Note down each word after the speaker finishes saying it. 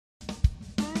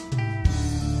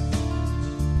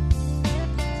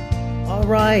All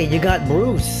right, you got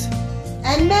Bruce.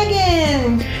 And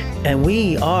Megan. And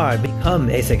we are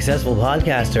Become a Successful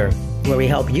Podcaster, where we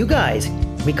help you guys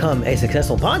become a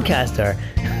successful podcaster.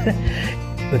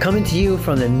 We're coming to you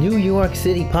from the New York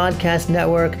City Podcast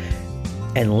Network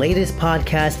and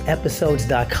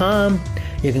latestpodcastepisodes.com.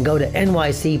 You can go to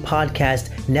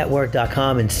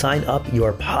nycpodcastnetwork.com and sign up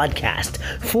your podcast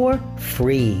for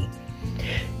free.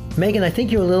 Megan, I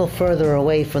think you're a little further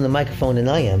away from the microphone than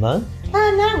I am, huh?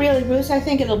 Not really, Bruce. I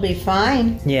think it'll be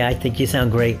fine. Yeah, I think you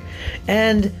sound great.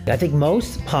 And I think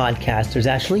most podcasters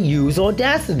actually use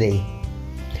Audacity.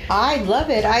 I love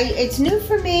it. It's new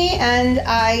for me, and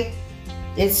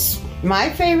it's my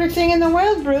favorite thing in the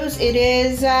world, Bruce. It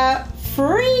is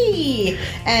free,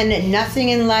 and nothing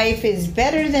in life is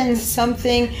better than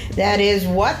something that is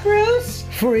what, Bruce?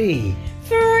 Free.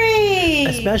 Free.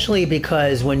 Especially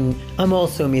because when I'm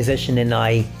also a musician and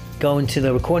I go into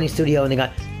the recording studio and they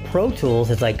got Pro Tools,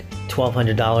 it's like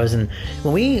 $1,200. And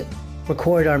when we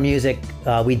record our music,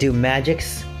 we do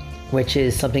Magix, which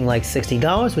is something like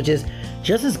 $60, which is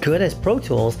just as good as Pro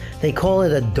Tools. They call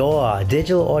it a DAW,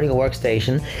 Digital Audio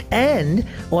Workstation. And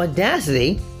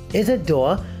Audacity is a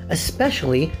DAW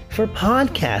especially for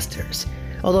podcasters,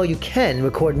 although you can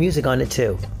record music on it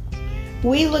too.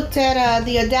 We looked at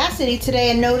the Audacity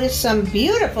today and noticed some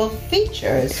beautiful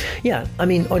features. Yeah, I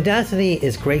mean, Audacity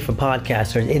is great for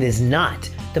podcasters. It is not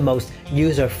the most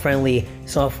user-friendly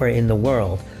software in the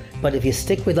world. But if you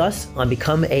stick with us on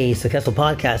Become a Successful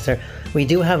Podcaster, we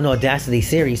do have an Audacity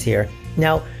series here.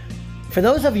 Now, for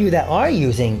those of you that are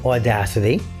using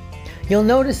Audacity, you'll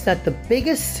notice that the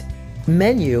biggest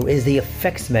menu is the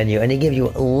effects menu, and they give you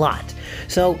a lot.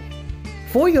 So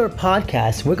for your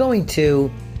podcast, we're going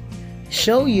to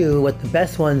show you what the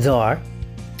best ones are,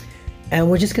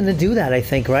 and we're just going to do that, I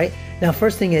think, right? Now,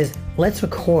 first thing is, let's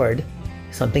record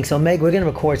something. So Meg, we're going to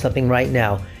record something right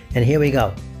now, and here we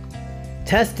go.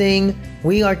 Testing.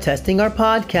 We are testing our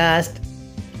podcast.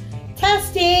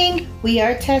 Testing. We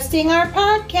are testing our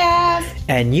podcast.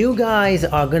 And you guys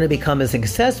are going to become a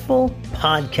successful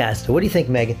podcaster. What do you think,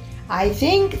 Megan? I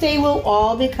think they will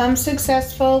all become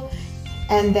successful,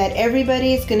 and that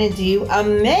everybody is going to do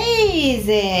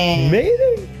amazing.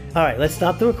 Amazing. All right, let's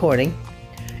stop the recording,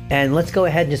 and let's go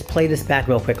ahead and just play this back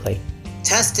real quickly.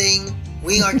 Testing.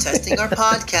 We are testing our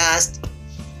podcast.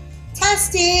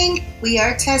 Testing. We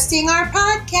are testing our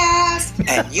podcast.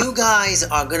 And you guys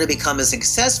are going to become a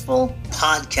successful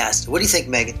podcaster. What do you think,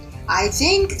 Megan? I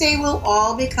think they will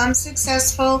all become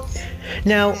successful.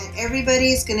 Now, and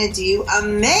everybody's going to do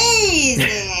amazing.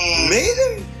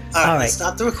 Amazing. All right,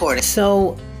 stop the recording.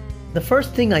 So, the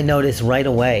first thing I noticed right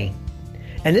away,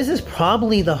 and this is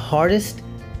probably the hardest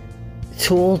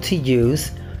tool to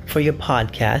use for your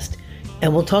podcast,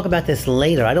 and we'll talk about this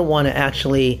later. I don't want to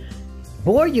actually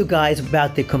bore you guys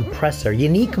about the compressor. You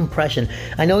need compression.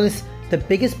 I noticed the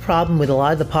biggest problem with a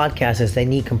lot of the podcasts is they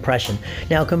need compression.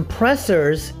 Now,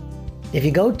 compressors, if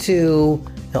you go to,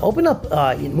 open up,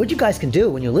 what you guys can do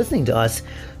when you're listening to us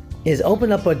is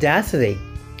open up Audacity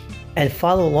and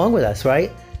follow along with us, right?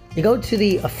 You go to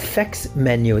the effects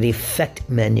menu, the effect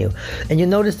menu, and you'll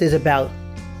notice there's about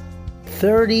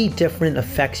 30 different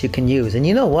effects you can use. And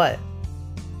you know what?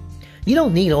 You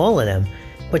don't need all of them,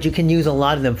 but you can use a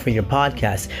lot of them for your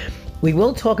podcast. We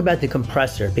will talk about the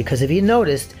compressor, because if you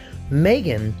noticed,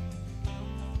 Megan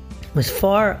was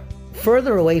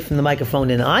further away from the microphone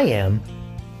than I am.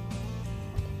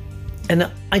 And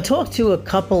I talked to a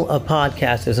couple of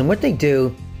podcasters, and what they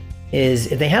do is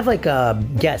if they have like a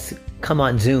guest come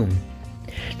on Zoom,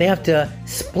 they have to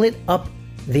split up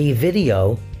the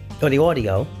video or the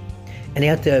audio, and they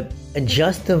have to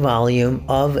adjust the volume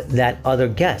of that other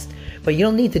guest. But you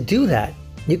don't need to do that.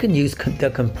 You can use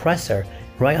the compressor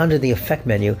right under the effect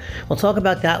menu. We'll talk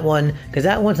about that one, because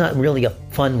that one's not really a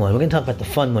fun one. We're going to talk about the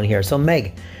fun one here. So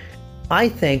Meg, I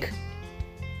think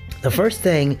the first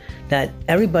thing that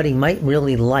everybody might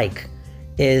really like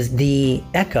is the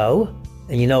echo.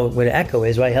 And you know what an echo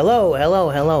is, right? Hello, hello,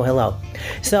 hello, hello.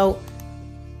 So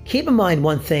keep in mind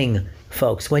one thing,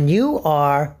 folks. When you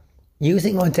are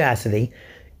using Audacity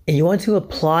and you want to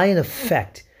apply an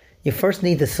effect, you first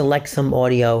need to select some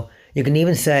audio. You can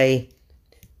even say,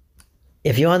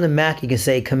 if you're on the Mac, you can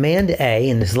say Command A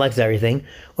and it selects everything,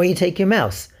 or you take your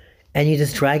mouse and you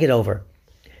just drag it over.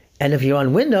 And if you're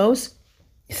on Windows,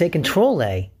 you say Control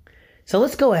A. So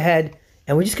let's go ahead,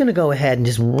 and we're just going to go ahead and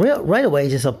just right away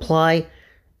just apply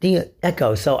the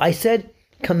echo. So I said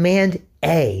Command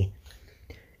A,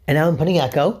 and now I'm putting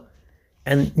echo,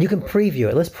 and you can preview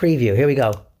it. Let's preview. Here we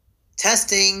go.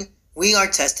 Testing. We are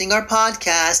testing our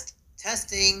podcast.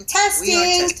 Testing. Testing. We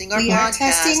are testing our we podcast. Are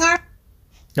testing our...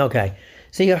 Okay.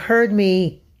 So you heard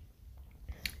me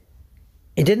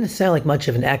it didn't sound like much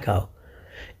of an echo.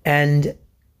 And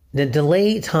the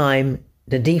delay time,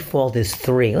 the default is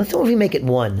 3. Let's see if we make it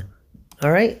 1.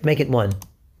 All right, make it 1.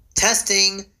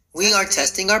 Testing. We are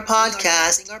testing our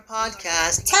podcast.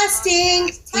 Testing.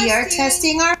 We are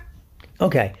testing our...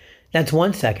 Okay, that's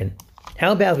 1 second.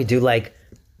 How about we do like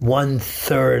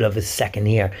 1/3 of a second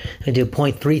here? I do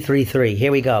 0.333.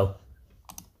 Here we go.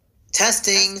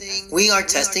 Testing. We are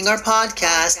testing our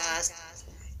podcast.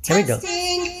 Here we go.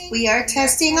 Testing. We are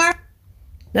testing our...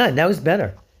 No, that was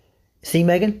better. See,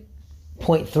 Megan?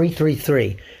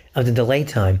 0.333 of the delay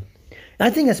time. I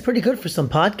think that's pretty good for some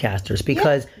podcasters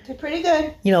because, They're pretty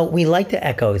good. you know, we like the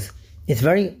echoes. It's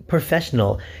very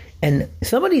professional. And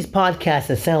some of these podcasts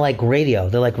that sound like radio,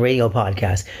 they're like radio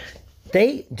podcasts.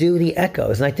 They do the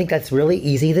echoes. And I think that's really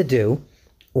easy to do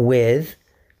with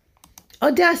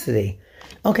Audacity.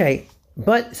 Okay,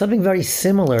 but something very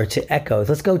similar to echoes.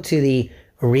 Let's go to the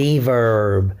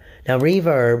reverb. Now,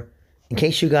 reverb, in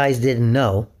case you guys didn't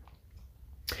know,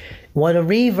 what a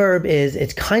reverb is,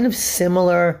 it's kind of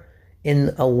similar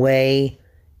in a way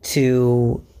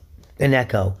to an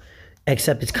echo,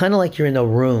 except it's kind of like you're in a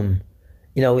room.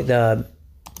 You know,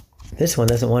 this one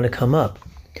doesn't want to come up.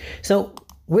 So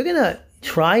we're going to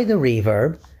try the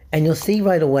reverb, and you'll see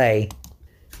right away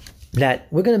that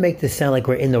we're going to make this sound like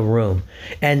we're in the room.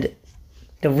 And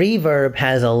the reverb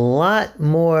has a lot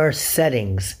more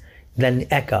settings than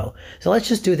echo. So let's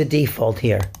just do the default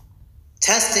here.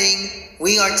 Testing.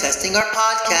 We are testing our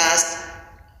podcast.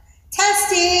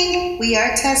 Testing. We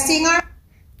are testing our...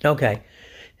 Okay,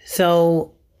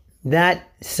 so that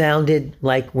sounded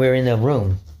like we're in a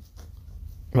room,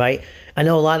 right? I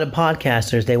know a lot of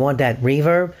podcasters, they want that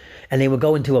reverb, and they would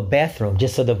go into a bathroom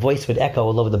just so the voice would echo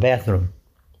all over the bathroom.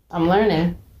 I'm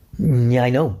learning. Yeah, I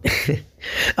know.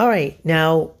 All right,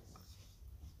 now,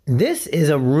 this is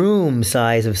a room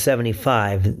size of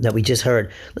 75 that we just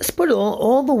heard. Let's put it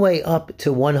all the way up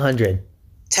to 100.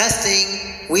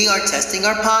 Testing. We are testing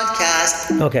our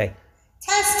podcast. Okay,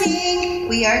 Testing.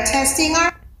 We are testing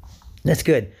our... that's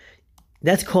good.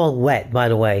 That's called wet, by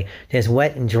the way. There's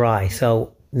wet and dry.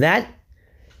 So that,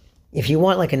 if you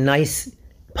want like a nice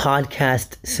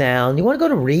podcast sound, you want to go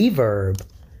to reverb.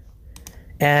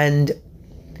 And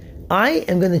I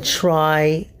am going to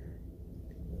try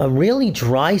a really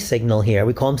dry signal here.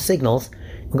 We call them signals.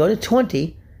 We'll go to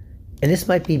 20, and this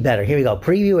might be better. Here we go.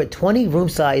 Preview at 20 room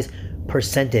size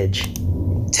percentage.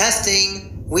 Testing.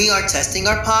 We are testing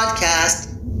our podcast.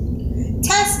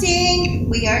 Testing.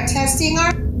 We are testing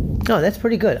our... Oh, that's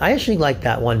pretty good. I actually like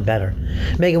that one better.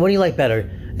 Megan, what do you like better?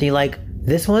 Do you like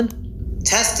this one?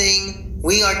 Testing.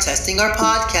 We are testing our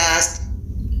podcast.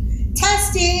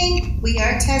 Testing. We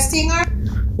are testing our...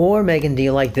 Or, Megan, do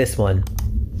you like this one?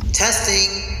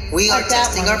 Testing. We are Like that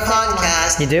testing one, our the second one.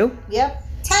 podcast. You do? Yep.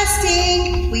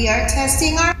 Testing. We are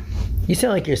testing our... You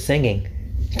sound like you're singing.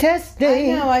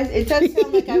 Testing. I know. It does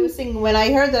sound like I was singing. When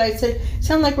I heard that, I said,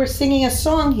 sound like we're singing a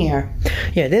song here.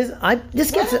 Yeah, this Why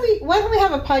gets don't we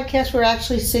have a podcast where we're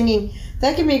actually singing?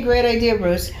 That could be a great idea,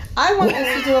 Bruce. I want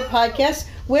us to do a podcast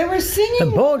where we're singing. A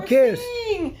podcast.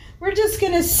 We're just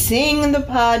going to sing the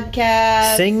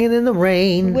podcast. singing in the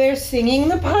rain. We're singing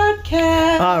the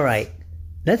podcast. All right,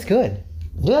 that's good.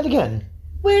 Do that again.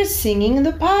 We're singing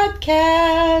the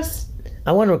podcast.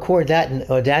 I want to record that in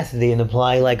Audacity and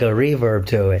apply like a reverb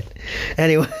to it.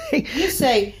 Anyway,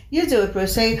 You do it,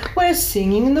 Bruce. Say, we're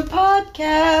singing the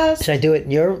podcast. should I do it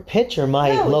in your pitch or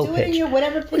my No, low do pitch? it in your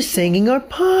whatever We're pitch. singing our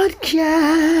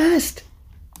podcast.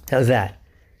 How's that?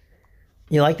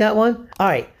 You like that one? All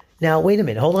right. Now, wait a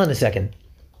minute. Hold on a second.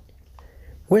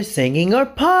 We're singing our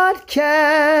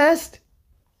podcast.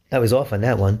 That was off on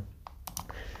that one.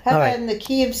 How all about right. in the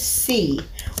key of C?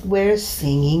 We're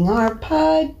singing our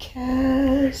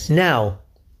podcast. Now.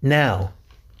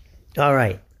 All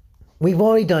right. We've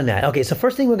already done that. Okay, so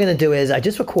first thing we're going to do is I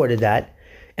just recorded that,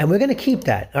 and we're going to keep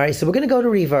that. All right, so we're going to go to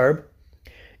reverb,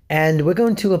 and we're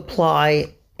going to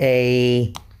apply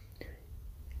a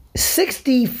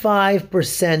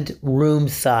 65% room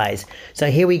size.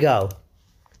 So here we go.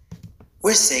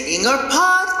 We're singing our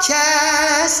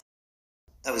podcast.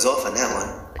 That was off on that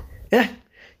one. Yeah,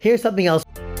 here's something else.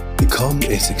 Become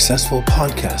a successful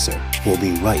podcaster. We'll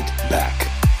be right back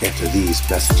after these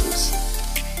messages.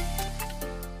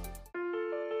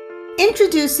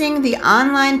 Introducing the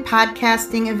online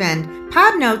podcasting event,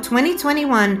 Podnote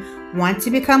 2021. Want to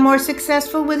become more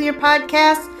successful with your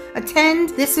podcast? Attend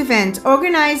this event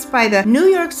organized by the New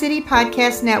York City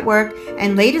Podcast Network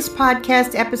and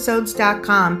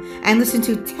latestpodcastepisodes.com and listen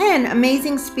to 10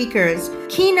 amazing speakers,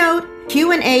 keynote,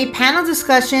 Q&A, panel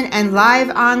discussion, and live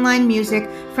online music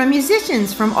from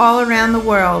musicians from all around the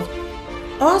world.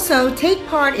 Also, take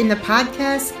part in the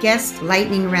podcast guest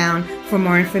lightning round. For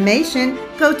more information,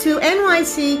 go to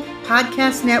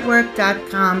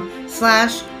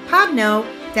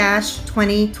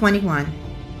nycpodcastnetwork.com/podno-2021.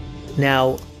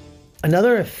 Now,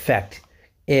 another effect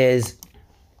is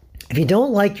if you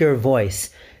don't like your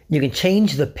voice, you can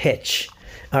change the pitch.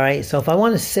 All right, so if I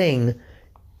want to sing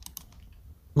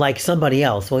like somebody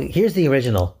else, well, here's the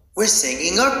original. We're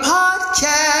singing our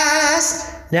podcast.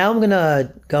 Now I'm going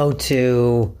to go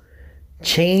to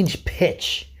change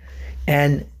pitch.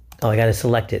 And, I got to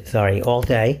select it. Sorry,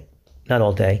 Alt A, not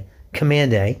Alt A,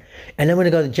 Command A. And then I'm going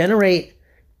to go to generate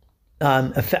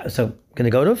effect. So I'm going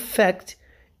to go to effect,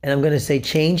 and I'm going to say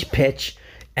change pitch.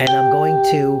 And I'm going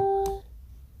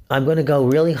to go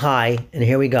really high. And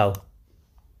here we go.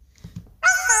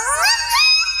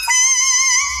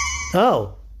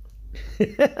 Oh.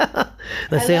 I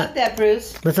love that,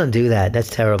 Bruce. Let's undo that. That's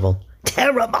terrible.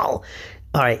 Terrible.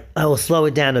 All right, I will slow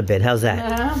it down a bit. How's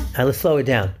that? All right, let's slow it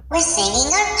down. We're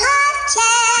singing our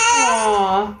podcast.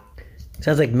 Aww.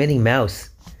 Sounds like Minnie Mouse.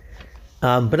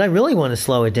 But I really want to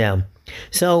slow it down.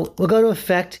 So we'll go to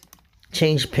effect,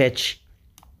 change pitch,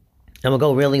 and we'll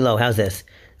go really low. How's this?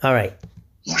 All right.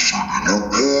 Oh,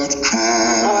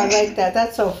 I like that.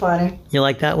 That's so funny. You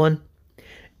like that one?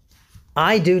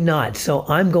 I do not. So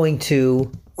I'm going to...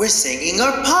 We're singing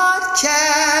our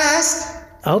podcast.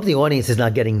 I hope the audience is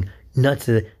not getting nuts.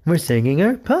 We're singing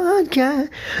our podcast.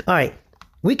 All right.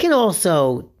 We can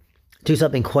also do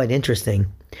something quite interesting.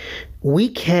 We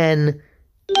can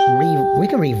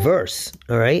reverse.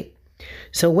 All right.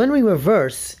 So when we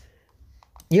reverse,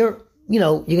 you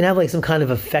can have like some kind of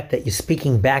effect that you're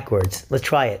speaking backwards. Let's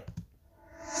try it.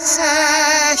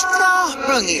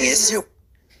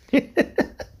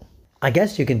 I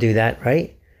guess you can do that,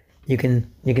 right? You can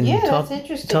that's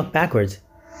interesting. talk backwards.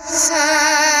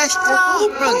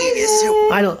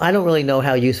 I don't really know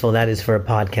how useful that is for a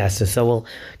podcaster, so we'll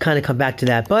kind of come back to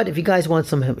that. But if you guys want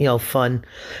some fun,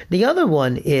 the other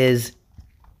one is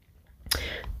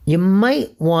you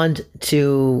might want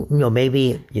to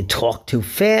maybe you talk too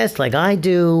fast like I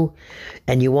do,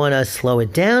 and you want to slow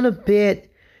it down a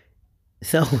bit.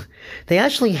 So they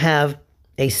actually have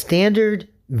a standard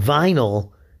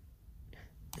vinyl.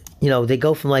 They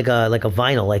go from like a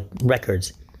vinyl, like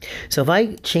records. So if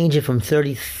I change it from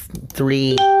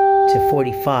 33 to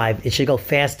 45, it should go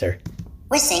faster.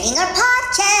 We're singing our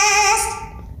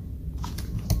podcast.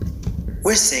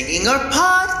 We're singing our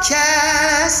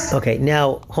podcast. Okay,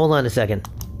 now hold on a second.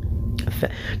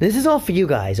 This is all for you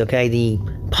guys, okay? The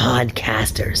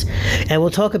podcasters. And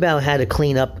we'll talk about how to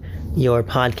clean up your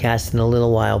podcast in a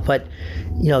little while. But,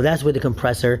 that's with the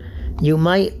compressor. You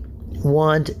might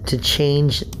want to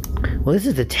change... Well, this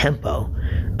is the tempo.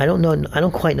 I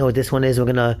don't quite know what this one is. We're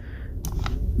going to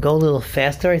go a little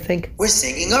faster, I think. We're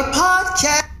singing our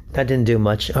podcast. That didn't do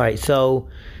much. All right, so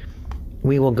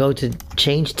we will go to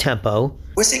change tempo.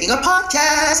 We're singing our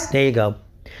podcast. There you go.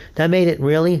 That made it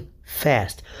really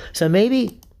fast. So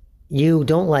maybe you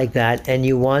don't like that and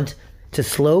you want to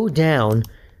slow down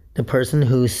the person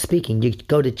who's speaking. You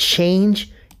go to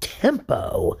change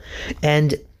tempo.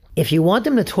 And if you want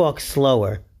them to talk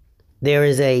slower, there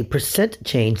is a percent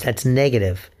change that's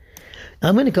negative.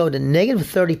 I'm going to go to negative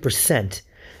 30%,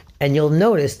 and you'll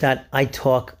notice that I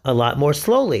talk a lot more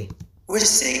slowly. We're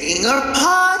singing our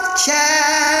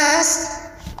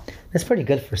podcast. That's pretty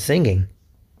good for singing.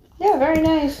 Yeah, very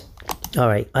nice. All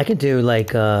right, I can do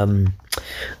like, I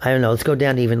don't know, let's go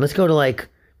down even. Let's go to like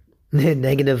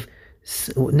negative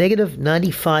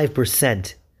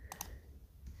 95%.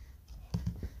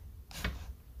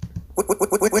 Oh,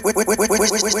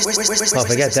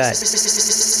 forget that.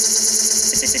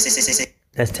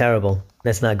 That's terrible.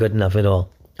 That's not good enough at all.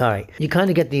 All right. You kind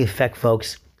of get the effect,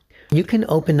 folks. You can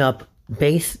open up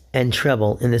bass and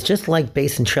treble, and it's just like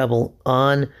bass and treble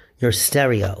on your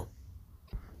stereo.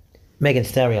 Megan,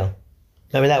 stereo.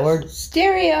 Remember that word?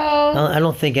 Stereo. I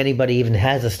don't think anybody even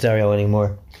has a stereo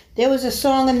anymore. There was a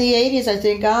song in the 80s, I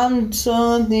think, I'm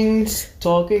something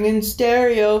talking in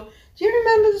stereo. Do you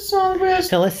remember the song, Bruce?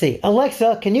 Now let's see.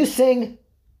 Alexa, can you sing?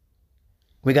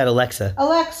 We got Alexa.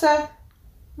 Alexa,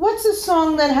 what's the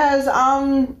song that has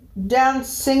down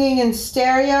singing in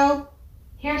stereo?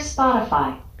 Here's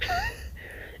Spotify.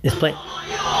 It's playing.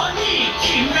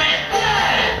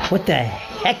 What the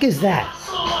heck is that?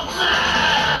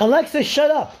 Alexa,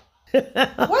 shut up.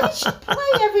 Why did she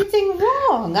play everything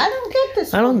wrong? I don't get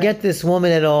this I don't get this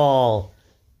woman at all.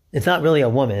 It's not really a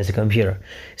woman, it's a computer.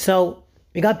 So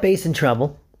we got bass and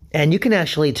treble, and you can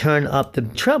actually turn up the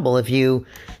treble if you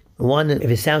want, if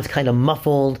it sounds kind of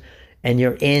muffled and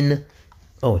you're in.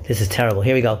 Oh, this is terrible.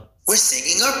 Here we go. We're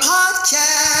singing our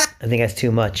podcast. I think that's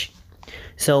too much.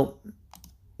 So,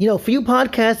 for you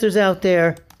podcasters out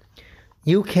there,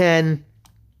 you can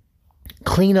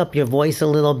clean up your voice a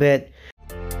little bit.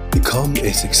 Become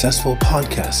a successful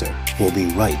podcaster. We'll be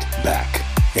right back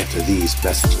after these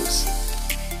messages.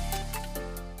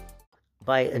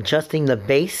 By adjusting the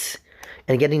bass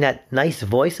and getting that nice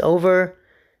voiceover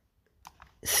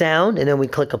sound, and then we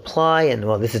click apply, and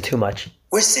well, this is too much.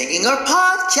 We're singing our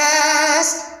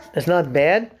podcast. It's not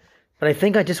bad, but I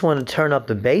think I just want to turn up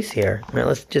the bass here. All right,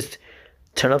 let's just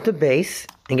turn up the bass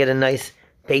and get a nice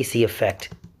bassy effect.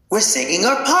 We're singing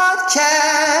our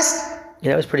podcast.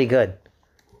 That was pretty good.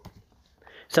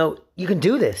 So you can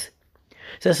do this.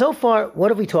 So far,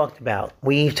 what have we talked about?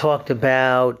 We've talked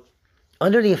about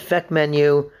under the effect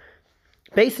menu,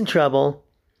 bass and treble,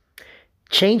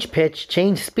 change pitch,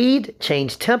 change speed,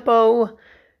 change tempo,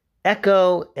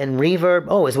 echo, and reverb.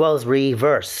 Oh, as well as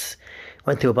reverse.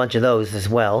 Went through a bunch of those as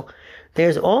well.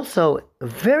 There's also a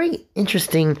very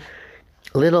interesting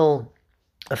little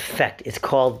effect. It's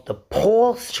called the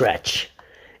Paul stretch.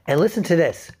 And listen to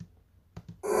this.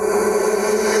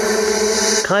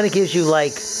 Kind of gives you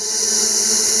like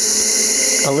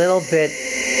a little bit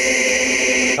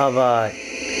of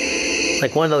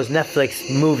like one of those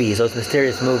Netflix movies, those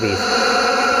mysterious movies.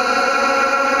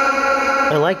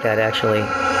 I like that, actually.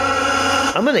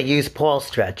 I'm going to use Paul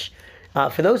stretch.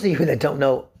 For those of you that don't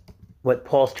know what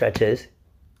Paul stretch is,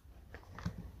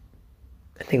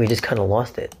 I think we just kind of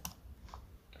lost it.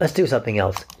 Let's do something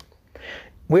else.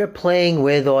 We're playing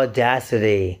with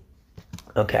Audacity.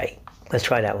 Okay, let's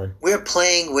try that one. We're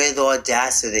playing with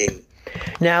Audacity.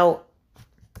 Now,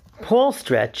 Paul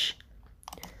stretch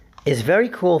is very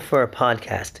cool for a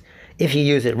podcast if you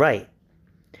use it right.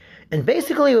 And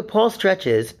basically what Paul stretch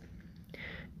is,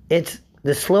 it's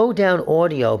the slow down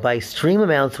audio by extreme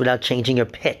amounts without changing your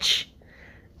pitch.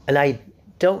 And I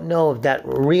don't know if that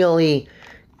really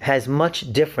has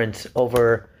much difference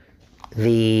over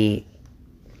the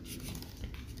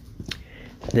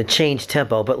change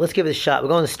tempo, but let's give it a shot. We're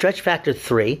going to stretch factor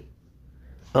 3.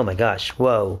 Oh my gosh,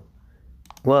 whoa.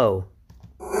 Whoa.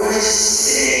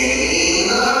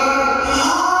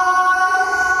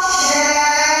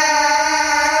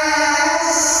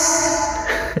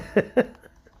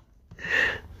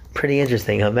 Pretty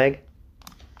interesting, huh, Meg?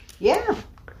 Yeah.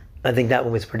 I think that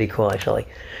one was pretty cool, actually.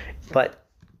 But,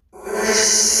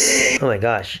 oh my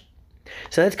gosh.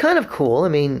 So that's kind of cool. I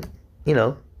mean,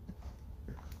 you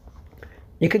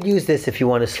could use this if you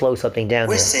want to slow something down.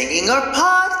 We're singing our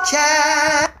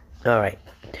podcast. All right.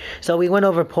 So we went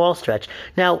over Paul stretch.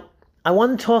 Now, I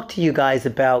want to talk to you guys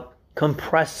about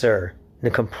compressor, the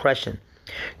compression.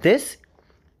 This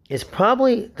is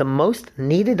probably the most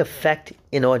needed effect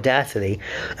in Audacity,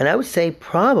 and I would say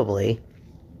probably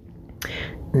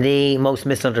the most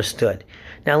misunderstood.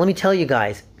 Now, let me tell you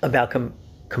guys about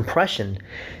compression.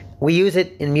 We use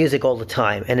it in music all the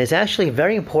time, and it's actually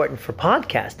very important for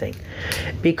podcasting,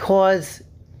 because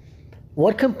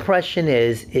what compression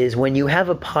is when you have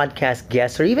a podcast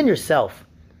guest, or even yourself,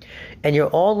 and you're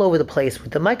all over the place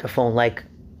with the microphone like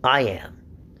I am.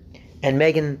 And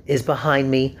Megan is behind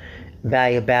me by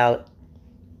about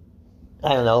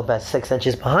 6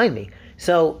 inches behind me.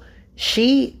 So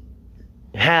she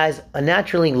has a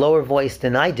naturally lower voice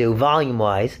than I do,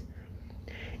 volume-wise,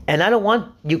 and I don't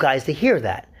want you guys to hear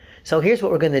that. So here's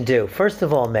what we're going to do. First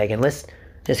of all, Megan, let's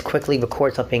just quickly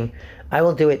record something. I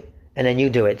will do it, and then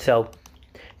you do it. So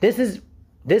this is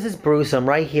Bruce. I'm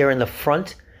right here in the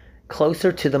front,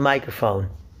 closer to the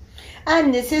microphone.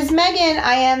 And this is Megan.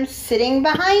 I am sitting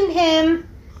behind him.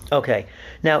 Okay.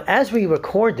 Now, as we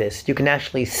record this, you can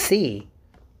actually see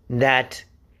that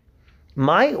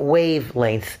my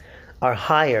wavelengths are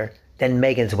higher than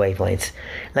Megan's wavelengths.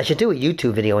 And I should do a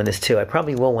YouTube video on this too. I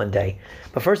probably will one day.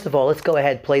 But first of all, let's go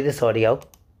ahead and play this audio.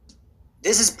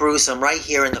 This is Bruce. I'm right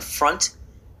here in the front,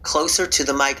 closer to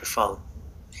the microphone.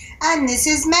 And this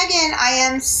is Megan. I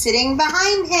am sitting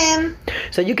behind him.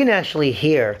 So you can actually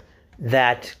hear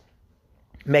that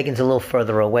Megan's a little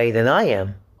further away than I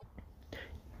am.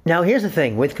 Now, here's the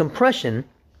thing. With compression,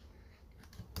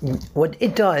 what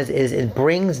it does is it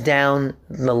brings down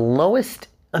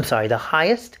the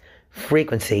highest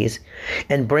frequencies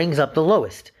and brings up the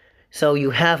lowest. So you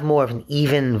have more of an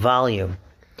even volume.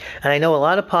 And I know a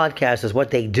lot of podcasters, what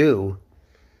they do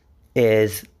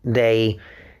is they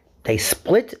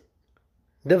split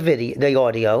the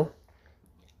audio.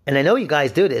 And I know you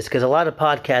guys do this because a lot of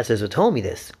podcasters have told me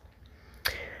this.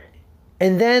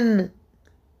 And then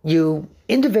you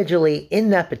individually, in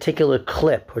that particular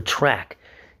clip or track,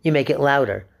 you make it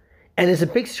louder. And it's a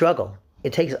big struggle.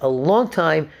 It takes a long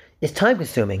time. It's time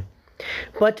consuming.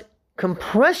 But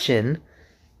compression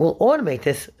will automate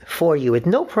this for you with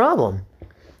no problem.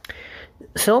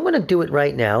 So I'm going to do it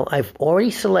right now. I've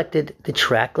already selected the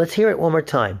track. Let's hear it one more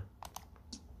time.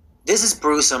 This is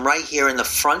Bruce. I'm right here in the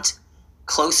front,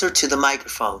 closer to the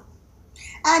microphone.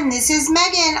 And this is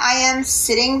Megan. I am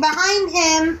sitting behind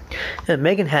him. And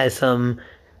Megan has some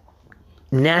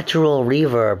natural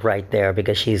reverb right there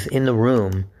because she's in the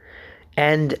room.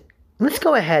 And let's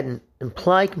go ahead and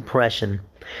apply compression.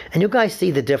 And you guys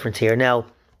see the difference here. Now,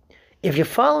 if you're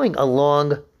following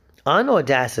along on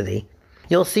Audacity,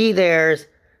 you'll see there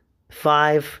are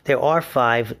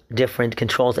 5 different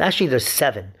controls. Actually, there's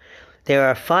 7. There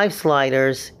are 5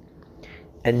 sliders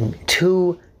and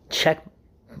 2 check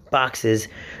boxes.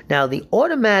 Now, the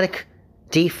automatic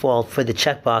default for the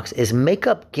checkbox is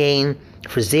makeup gain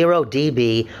for 0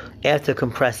 dB after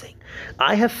compressing.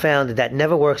 I have found that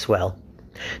never works well.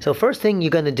 So first thing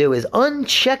you're going to do is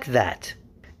uncheck that.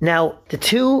 Now,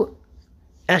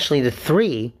 the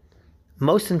 3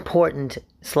 most important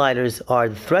sliders are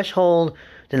the threshold,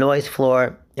 the noise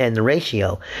floor, and the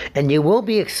ratio. And you will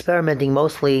be experimenting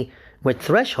mostly with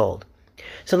threshold.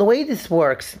 So the way this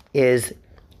works is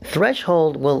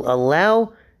threshold will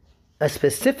allow a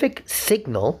specific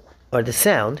signal, or the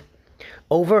sound,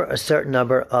 over a certain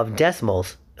number of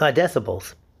decibels,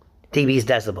 dB's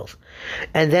decibels.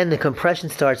 And then the compression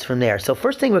starts from there. So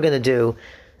first thing we're going to do,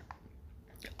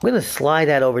 we're going to slide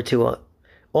that over to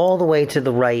all the way to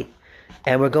the right,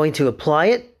 and we're going to apply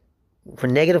it for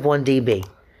 -1 dB.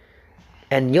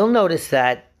 And you'll notice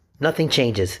that nothing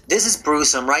changes. This is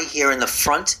Bruce. I'm right here in the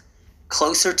front,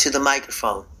 closer to the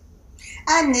microphone.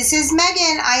 And this is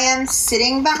Megan. I am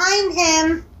sitting behind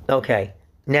him. Okay,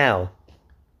 now,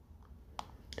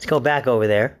 let's go back over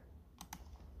there.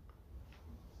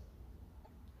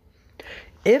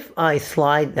 If I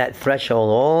slide that threshold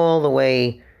all the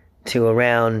way to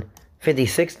around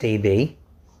 56 dB,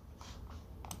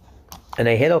 and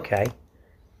I hit OK,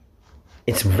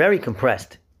 it's very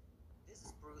compressed. This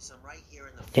is Bruce. I'm right here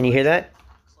in the front, Can you hear that?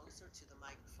 closer to the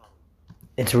microphone.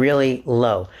 It's really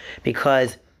low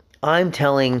because I'm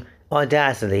telling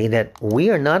Audacity that we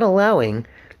are not allowing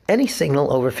any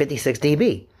signal over 56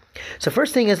 dB. So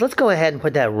first thing is, let's go ahead and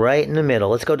put that right in the middle.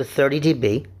 Let's go to 30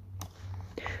 dB.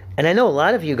 And I know a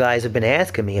lot of you guys have been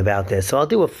asking me about this, so I'll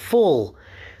do a full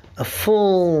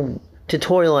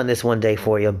tutorial on this one day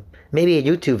for you. Maybe a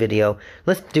YouTube video.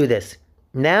 Let's do this.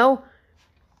 Now,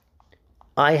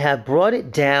 I have brought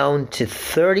it down to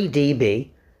 30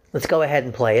 dB. Let's go ahead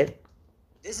and play it.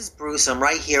 This is Bruce. I'm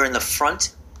right here in the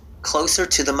front, closer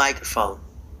to the microphone.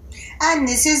 And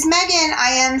this is Megan.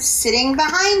 I am sitting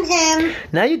behind him.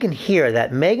 Now you can hear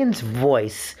that Megan's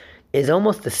voice is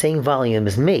almost the same volume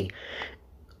as me.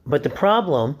 But the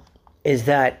problem is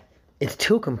that it's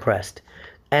too compressed.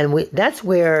 And that's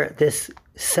where this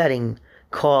setting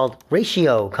called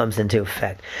ratio comes into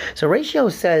effect. So ratio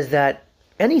says that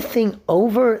anything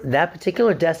over that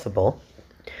particular decibel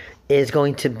is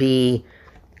going to be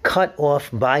cut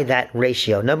off by that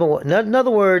ratio. In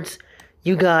other words,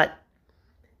 you got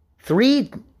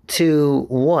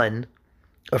 3-to-1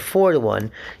 or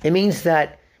 4-to-1. It means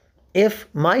that if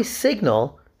my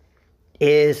signal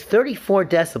is 34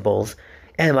 decibels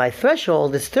and my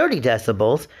threshold is 30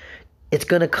 decibels, it's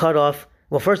going to cut off.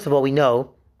 Well, first of all, we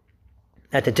know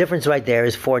that the difference right there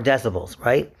is 4 decibels,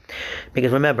 right?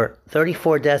 Because remember,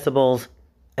 34 decibels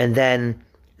and then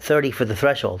 30 for the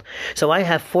threshold. So I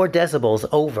have 4 decibels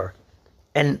over.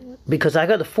 And because I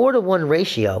got a 4-to-1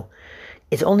 ratio,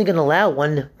 it's only going to allow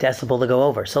 1 decibel to go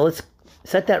over. So let's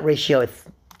set that ratio at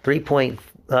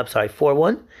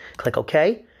 4:1. Click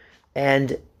OK.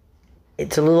 And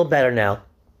it's a little better now.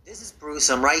 This is Bruce.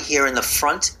 I'm right here in the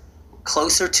front,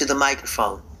 closer to the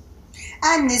microphone.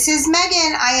 And this is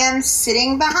Megan. I am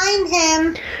sitting behind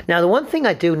him. Now, the one thing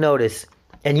I do notice,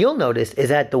 and you'll notice, is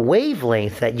that the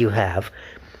wavelength that you have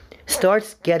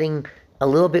starts getting a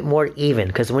little bit more even.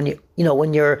 Because when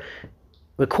you're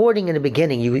recording in the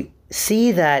beginning, you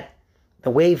see that the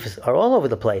waves are all over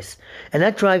the place. And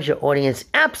that drives your audience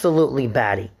absolutely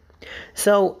batty.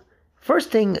 So, first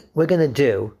thing we're going to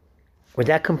do with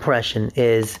that compression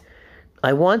is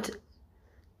I want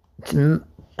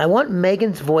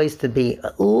Megan's voice to be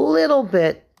a little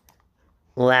bit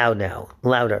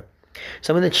louder.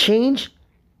 So I'm going to change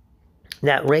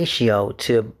that ratio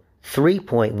to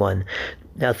 3.1.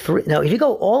 Now, if you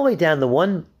go all the way down to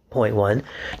 1.1,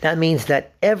 that means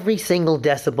that every single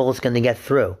decibel is going to get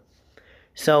through.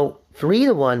 So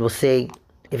 3-to-1, we'll see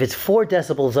if it's 4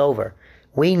 decibels over.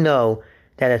 We know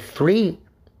that a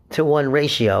 3-to-1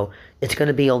 ratio, it's going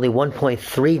to be only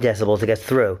 1.3 decibels to get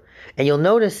through. And you'll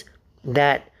notice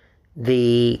that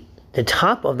the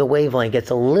top of the wavelength gets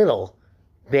a little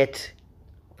bit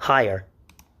higher.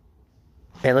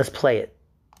 And let's play it.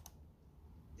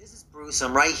 Bruce,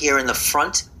 I'm right here in the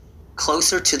front,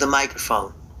 closer to the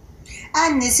microphone.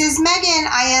 And this is Megan.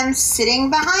 I am sitting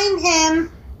behind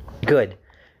him. Good.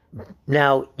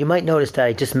 Now, you might notice that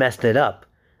I just messed it up.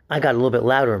 I got a little bit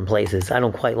louder in places. I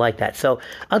don't quite like that. So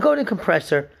I'll go to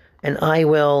compressor and I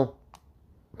will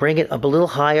bring it up a little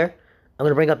higher. I'm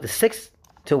going to bring up the 6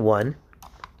 to 1.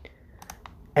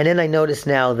 And then I notice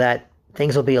now that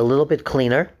things will be a little bit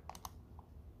cleaner.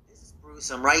 This is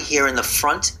Bruce, I'm right here in the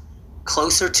front,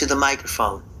 closer to the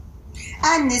microphone.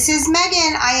 And this is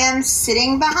Megan. I am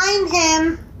sitting behind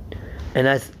him. And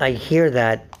as I hear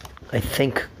that, I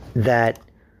think that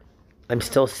I'm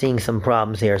still seeing some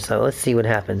problems here. So let's see what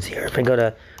happens here. If I go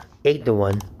to 8 to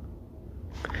 1.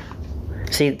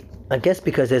 See, I guess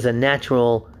because there's a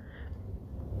natural...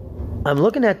 I'm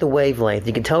looking at the wavelength.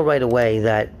 You can tell right away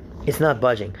that it's not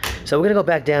budging. So we're going to go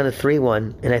back down to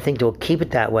 3-1, and I think we'll keep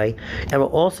it that way. And we're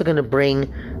also going to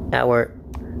bring our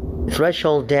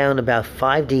threshold down about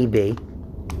 5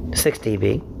 dB, 6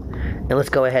 dB. And let's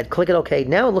go ahead, click it OK.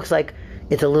 Now it looks like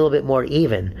it's a little bit more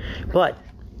even. But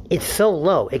it's so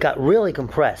low, it got really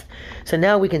compressed. So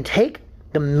now we can take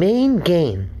the main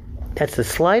gain, that's the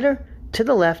slider, to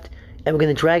the left, and we're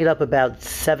going to drag it up about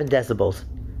 7 decibels.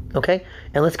 Okay?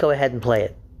 And let's go ahead and play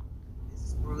it.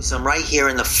 Bruce, I'm right here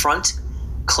in the front,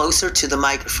 closer to the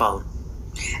microphone.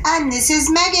 And this is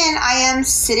Megan. I am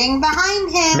sitting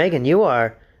behind him. Megan, you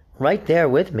are right there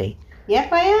with me.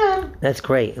 Yep, I am. That's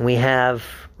great. And we have,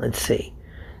 let's see,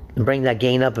 bring that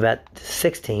gain up about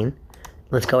 16.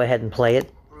 Let's go ahead and play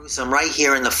it. Bruce, I'm right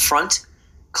here in the front,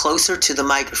 closer to the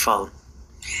microphone.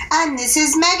 And this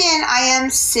is Megan. I am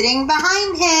sitting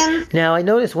behind him. Now, I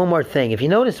noticed one more thing. If you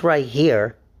notice right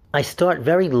here, I start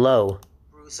very low.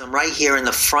 Bruce, I'm right here in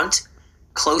the front,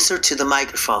 closer to the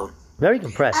microphone. Very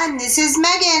compressed. And this is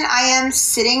Megan. I am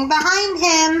sitting behind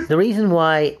him. The reason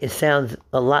why it sounds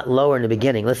a lot lower in the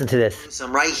beginning, listen to this. Bruce,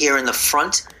 I'm right here in the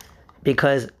front.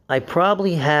 Because I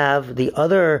probably have the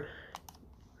other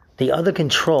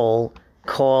control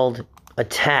called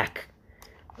attack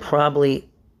probably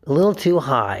a little too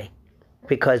high,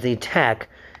 because the attack,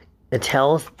 it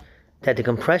tells that the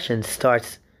compression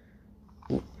starts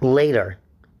later,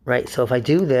 right? So if I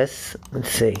do this, let's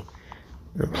see,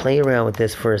 I'm gonna play around with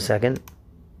this for a second.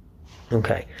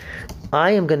 Okay,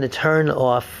 I am going to turn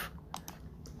off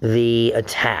the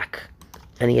attack,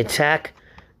 and the attack,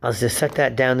 I'll just set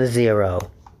that down to 0.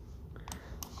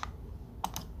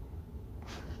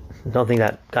 Don't think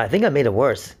that, I think I made it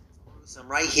worse. Bruce, I'm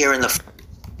right here in the...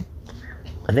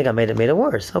 I think I made it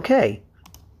worse. Okay.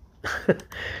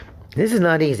 This is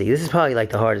not easy. This is probably like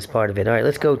the hardest part of it. All right,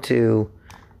 let's go to...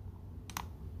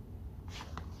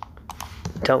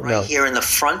 Don't know. Right here in the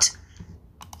front.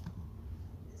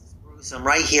 Bruce, I'm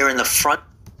right here in the front.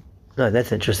 No,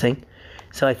 that's interesting.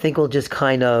 So I think we'll just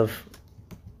kind of...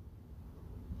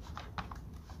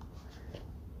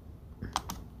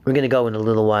 We're going to go in a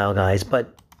little while, guys,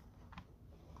 but...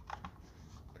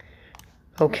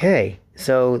 Okay,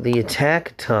 so the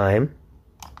attack time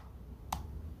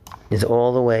is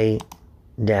all the way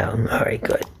down. All right,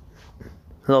 good.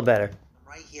 A little better.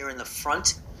 Right here in the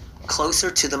front, closer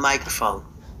to the microphone.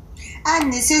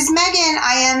 And this is Megan.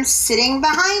 I am sitting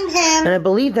behind him. And I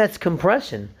believe that's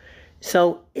compression.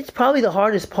 So it's probably the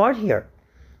hardest part here.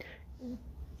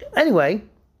 Anyway,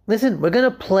 listen, we're going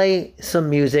to play some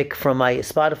music from my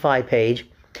Spotify page.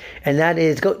 And that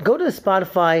is, go to the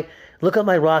Spotify, look up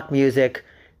my rock music,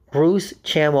 Bruce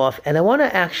Chamoff. And I want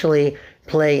to actually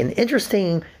play an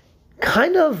interesting,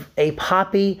 kind of a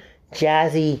poppy,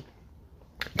 jazzy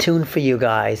tune for you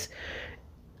guys.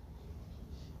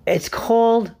 It's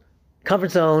called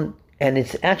Comfort Zone, and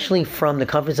it's actually from the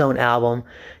Comfort Zone album.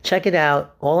 Check it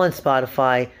out, all on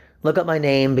Spotify. Look up my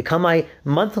name, become my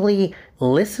monthly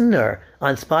listener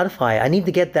on Spotify. I need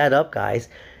to get that up, guys.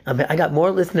 I got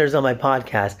more listeners on my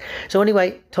podcast. So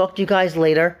anyway, talk to you guys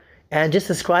later, and just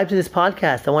subscribe to this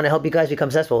podcast. I want to help you guys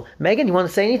become successful. Megan, you want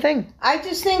to say anything? I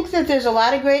just think that there's a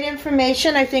lot of great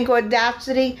information. I think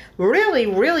Audacity really,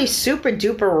 really super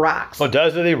duper rocks.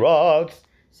 Audacity rocks.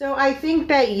 So I think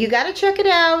that you got to check it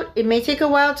out. It may take a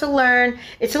while to learn.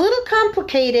 It's a little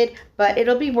complicated, but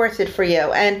it'll be worth it for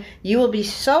you. And you will be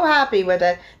so happy with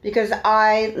it because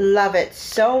I love it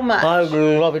so much. I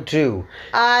love it too.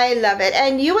 I love it.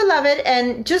 And you will love it.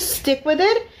 And just stick with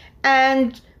it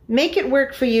and make it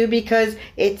work for you because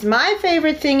it's my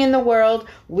favorite thing in the world,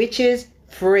 which is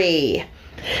free.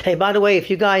 Hey, by the way, if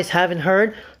you guys haven't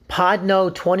heard,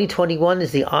 Podno 2021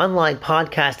 is the online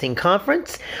podcasting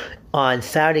conference on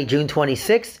Saturday, June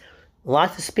 26th.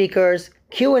 Lots of speakers,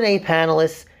 Q&A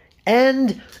panelists,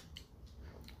 and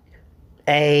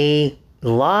a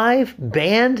live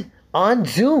band on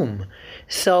Zoom.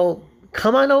 So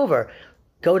come on over.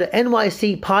 Go to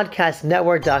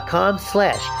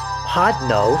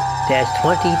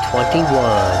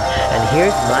nycpodcastnetwork.com/podno-2021. And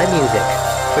here's my music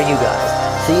for you guys.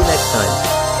 See you next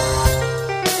time.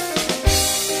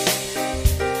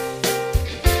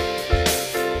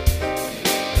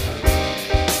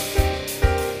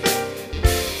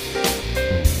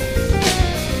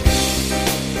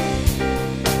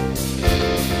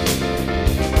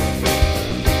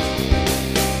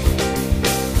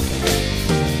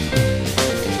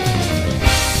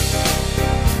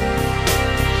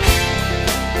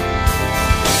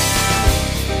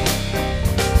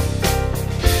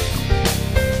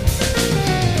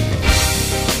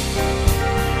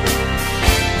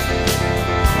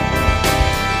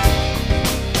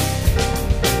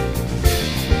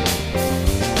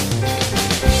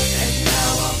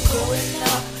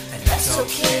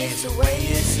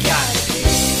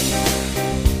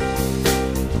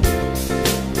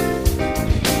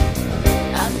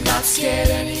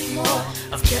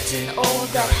 Getting old,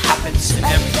 that happens to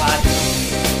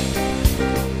everybody.